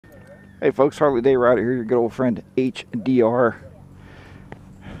Hey folks, Harley Day Rider here, your good old friend HDR.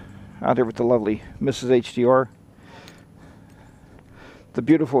 Out here with the lovely Mrs. HDR. The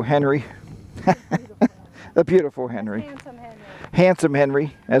beautiful Henry. The beautiful Henry. Handsome Henry. Handsome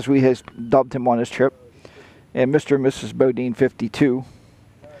Henry, as we has dubbed him on his trip. And Mr. and Mrs. Bodine 52.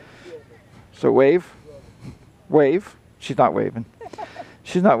 So wave. Wave. She's not waving.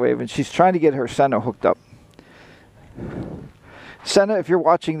 She's not waving. She's trying to get her Senna hooked up. Senna, if you're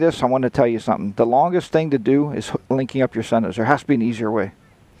watching this, I want to tell you something. The longest thing to do is linking up your Sennas. There has to be an easier way.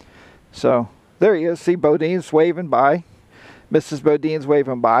 So, there he is. See, Bodine's waving by. Mrs. Bodine's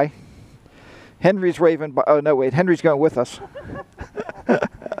waving by. Henry's waving by. Oh, no, wait. Henry's going with us. We're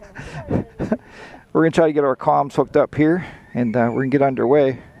going to try to get our comms hooked up here, and we're going to get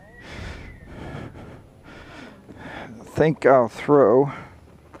underway. I think I'll throw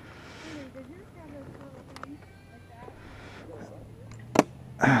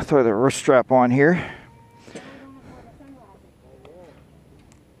the wrist strap on here.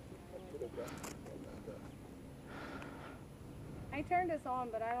 I turned this on,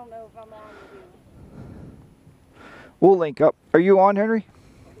 but I don't know if I'm on with you. We'll link up. Are you on, Henry?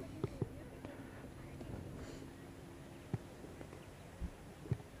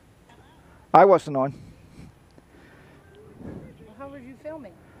 I wasn't on. Well, how were you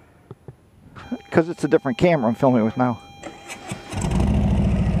filming? Because it's a different camera I'm filming with now.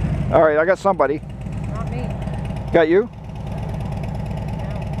 All right, I got somebody. Not me. Got you?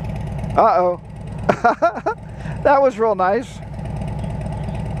 No. Uh-oh. That was real nice.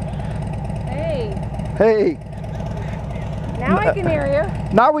 Hey. Hey. Now I can hear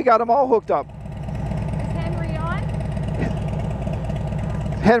you. Now we got them all hooked up. Is Henry on?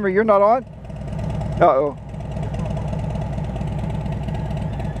 Henry, you're not on? Uh-oh.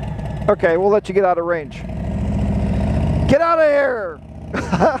 Okay, we'll let you get out of range. Get out of here!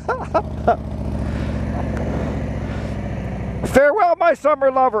 Farewell, my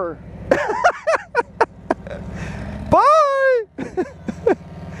summer lover. Bye.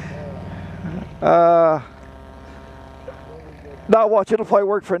 Now watch, it'll probably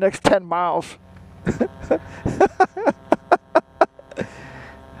work for the next 10 miles.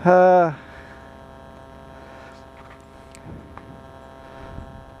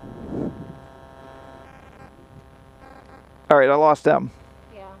 All right, I lost them.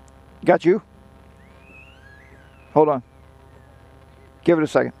 Yeah. Got you? Hold on. Give it a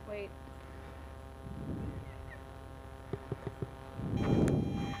second. Wait.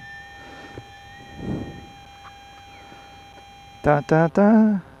 Da da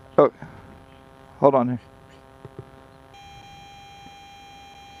da. Oh, hold on here.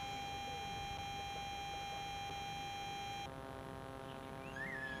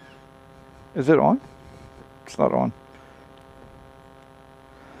 Is it on? It's not on.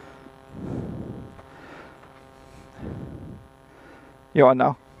 You on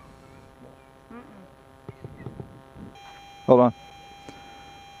now? Hold on.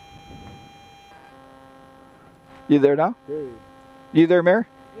 You there now? Hey. You there, Mary?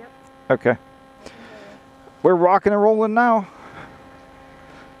 Yep. Okay. We're rocking and rolling now.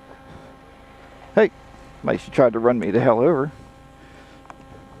 Hey, Macy tried to run me the hell over.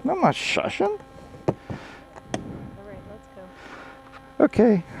 I'm not shushing. All right, let's go.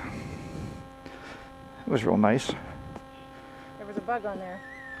 Okay. It was real nice. There was a bug on there.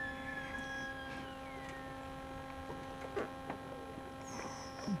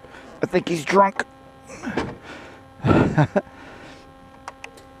 I think he's drunk.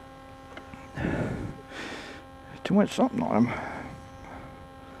 Too much something on him.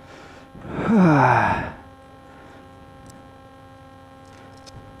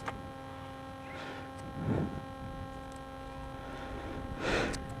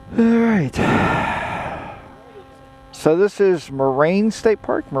 All right. So this is Moraine State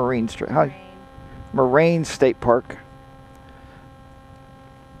Park? Moraine Street. Hi. Moraine State Park.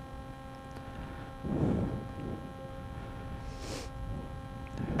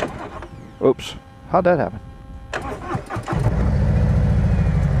 Oops. How'd that happen?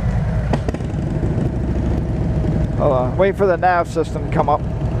 Hold on. Wait for the nav system to come up.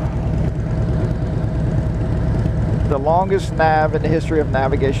 The longest nav in the history of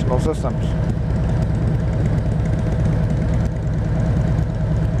navigational systems.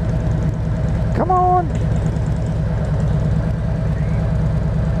 Come on.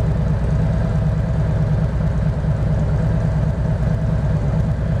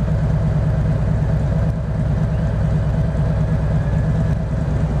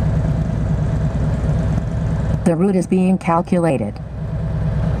 The route is being calculated.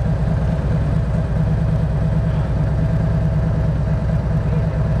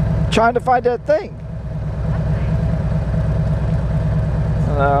 Trying to find that thing.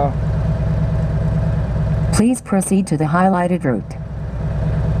 No. Please proceed to the highlighted route.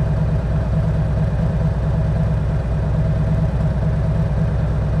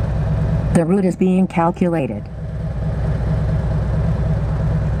 The route is being calculated.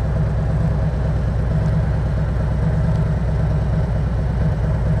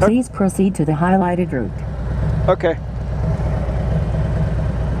 Please proceed to the highlighted route. Okay.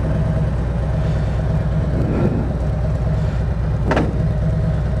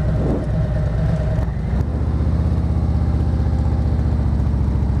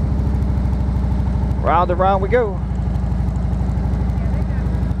 Round and round we go.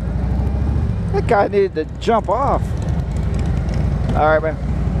 That guy needed to jump off. All right, man.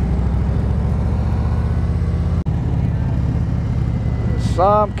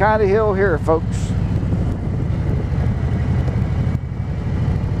 Some kind of hill here, folks.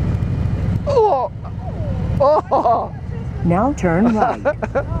 Oh! Oh! Now turn right.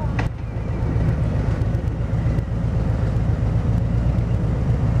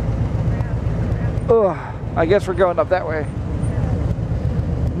 Oh, I guess we're going up that way.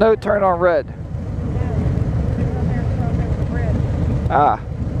 No turn on red. Ah.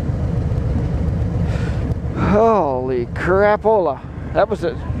 Holy crapola. That was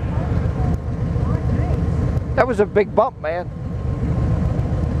a big bump, man.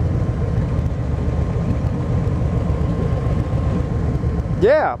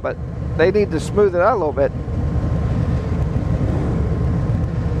 Yeah, but they need to smooth it out a little bit.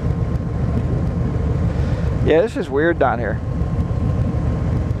 Yeah, this is weird down here.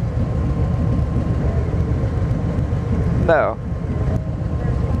 No.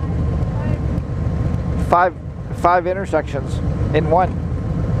 Five intersections in one.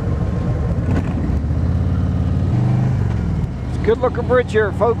 It's a good looking bridge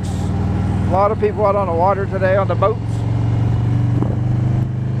here, folks. A lot of people out on the water today on the boats.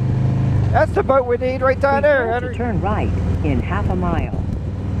 That's the boat we need right down there, Henry. Turn right in half a mile.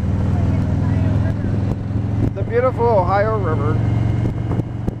 The beautiful Ohio River.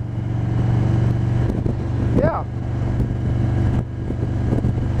 Yeah.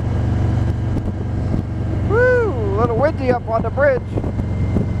 Woo! A little windy up on the bridge.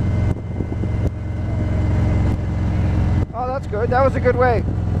 Oh, that's good. That was a good way.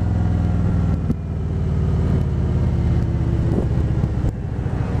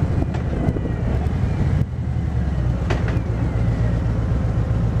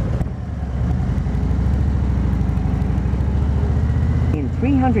 In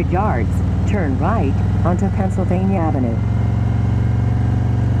 300 yards, turn right onto Pennsylvania Avenue.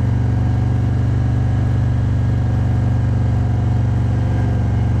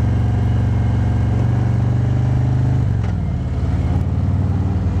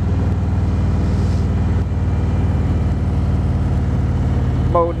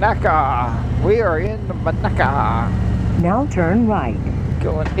 Monaca. We are in Monaca. Now turn right.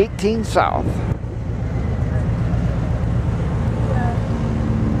 Going 18 south.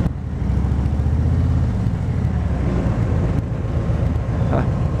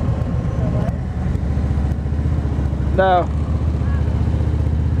 No.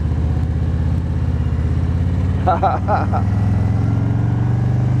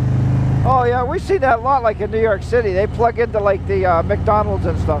 Oh yeah, we see that a lot like in New York City. They plug into like the McDonald's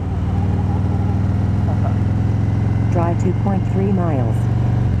and stuff. Drive 2.3 miles.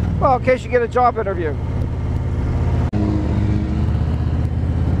 Well, in case you get a job interview.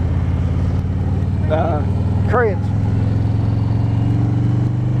 Koreans.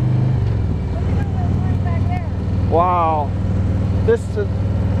 Wow. This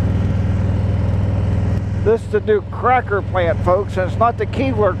is the new cracker plant, folks, and it's not the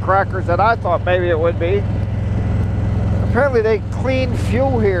Keebler crackers that I thought maybe it would be. Apparently they clean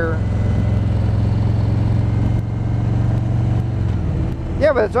fuel here.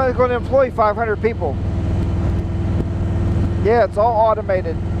 Yeah, but it's only going to employ 500 people. Yeah, it's all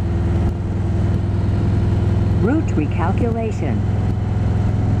automated. Route recalculation.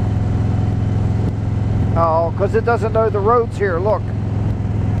 Oh, because it doesn't know the roads here, look.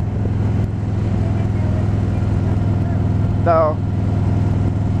 No.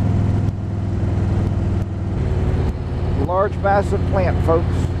 Large, massive plant,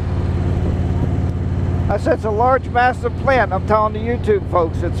 folks. I said it's a large, massive plant. I'm telling the YouTube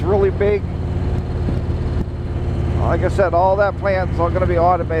folks, it's really big. Like I said, all that plant's all going to be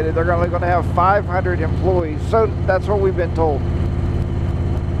automated. They're only going to have 500 employees. So that's what we've been told.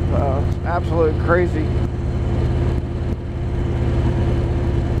 It's absolutely crazy.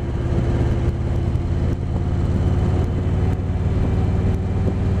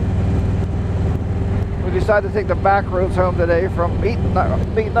 decided to take the back roads home today from meeting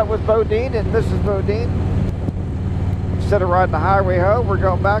up with Bodine and Mrs. Bodine. Instead of riding the highway home, we're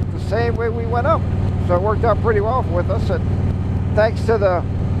going back the same way we went up. So it worked out pretty well with us, and thanks to the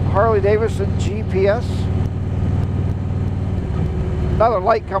Harley Davidson GPS. Another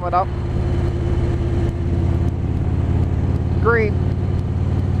light coming up. Green.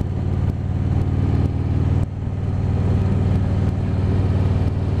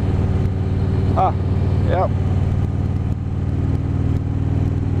 Ah, yep.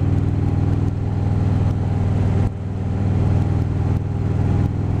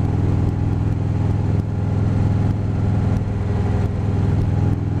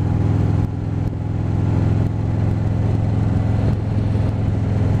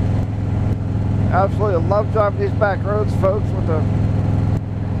 Absolutely love driving these back roads, folks, with a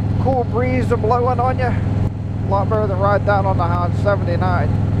cool breeze blowing on you. A lot better than riding down on the 79.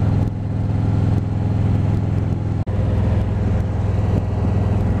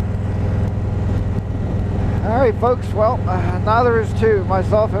 Alright folks, well, neither is two,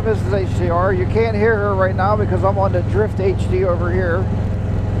 myself and Mrs. HDR. You can't hear her right now because I'm on the Drift HD over here.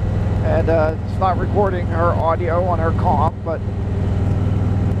 And it's not recording her audio on her comm, but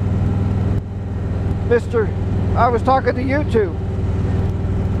I was talking to you two.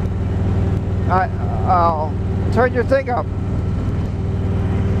 I'll turn your thing up.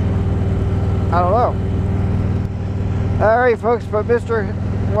 I don't know. Alright folks, but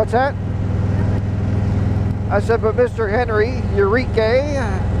what's that? I said, but Mr. Henry Enrique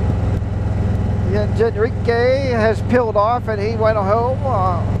has peeled off and he went home.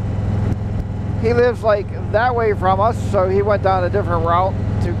 He lives like that way from us, so he went down a different route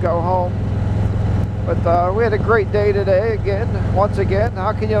to go home. But we had a great day today once again.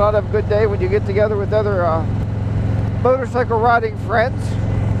 How can you not have a good day when you get together with other motorcycle riding friends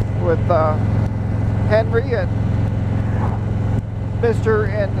with Henry and Mr.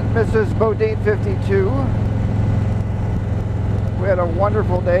 and Mrs. Bodine 52. We had a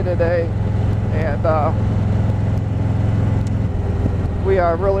wonderful day today, and we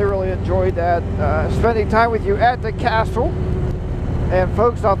really enjoyed that. Spending time with you at the castle. And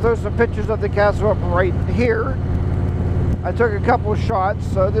folks, I'll throw some pictures of the castle up right here. I took a couple shots,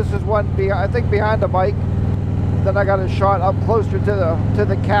 so this is one I think behind the bike. Then I got a shot up closer to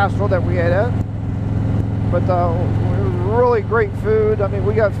the castle that we had at. But it was really great food. I mean,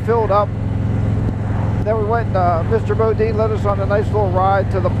 we got filled up. Then we went, Mr. Bodine led us on a nice little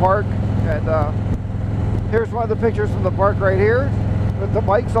ride to the park. And here's one of the pictures from the park right here, with the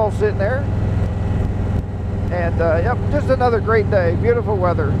bikes all sitting there. And yep, just another great day. Beautiful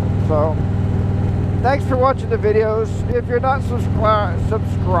weather. So thanks for watching the videos. If you're not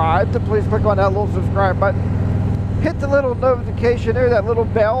subscribed, please click on that little subscribe button. Hit the little notification there, that little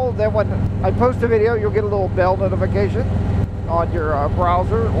bell. Then when I post a video, you'll get a little bell notification on your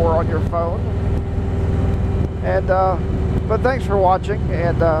browser or on your phone. And but thanks for watching,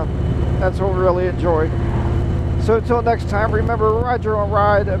 and that's what we really enjoyed. So until next time, remember, ride your own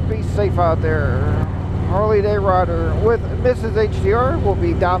ride and be safe out there. Harley Day Rider with Mrs. HDR will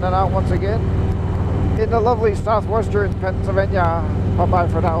be down and out once again in the lovely southwestern Pennsylvania. Bye-bye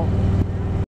for now.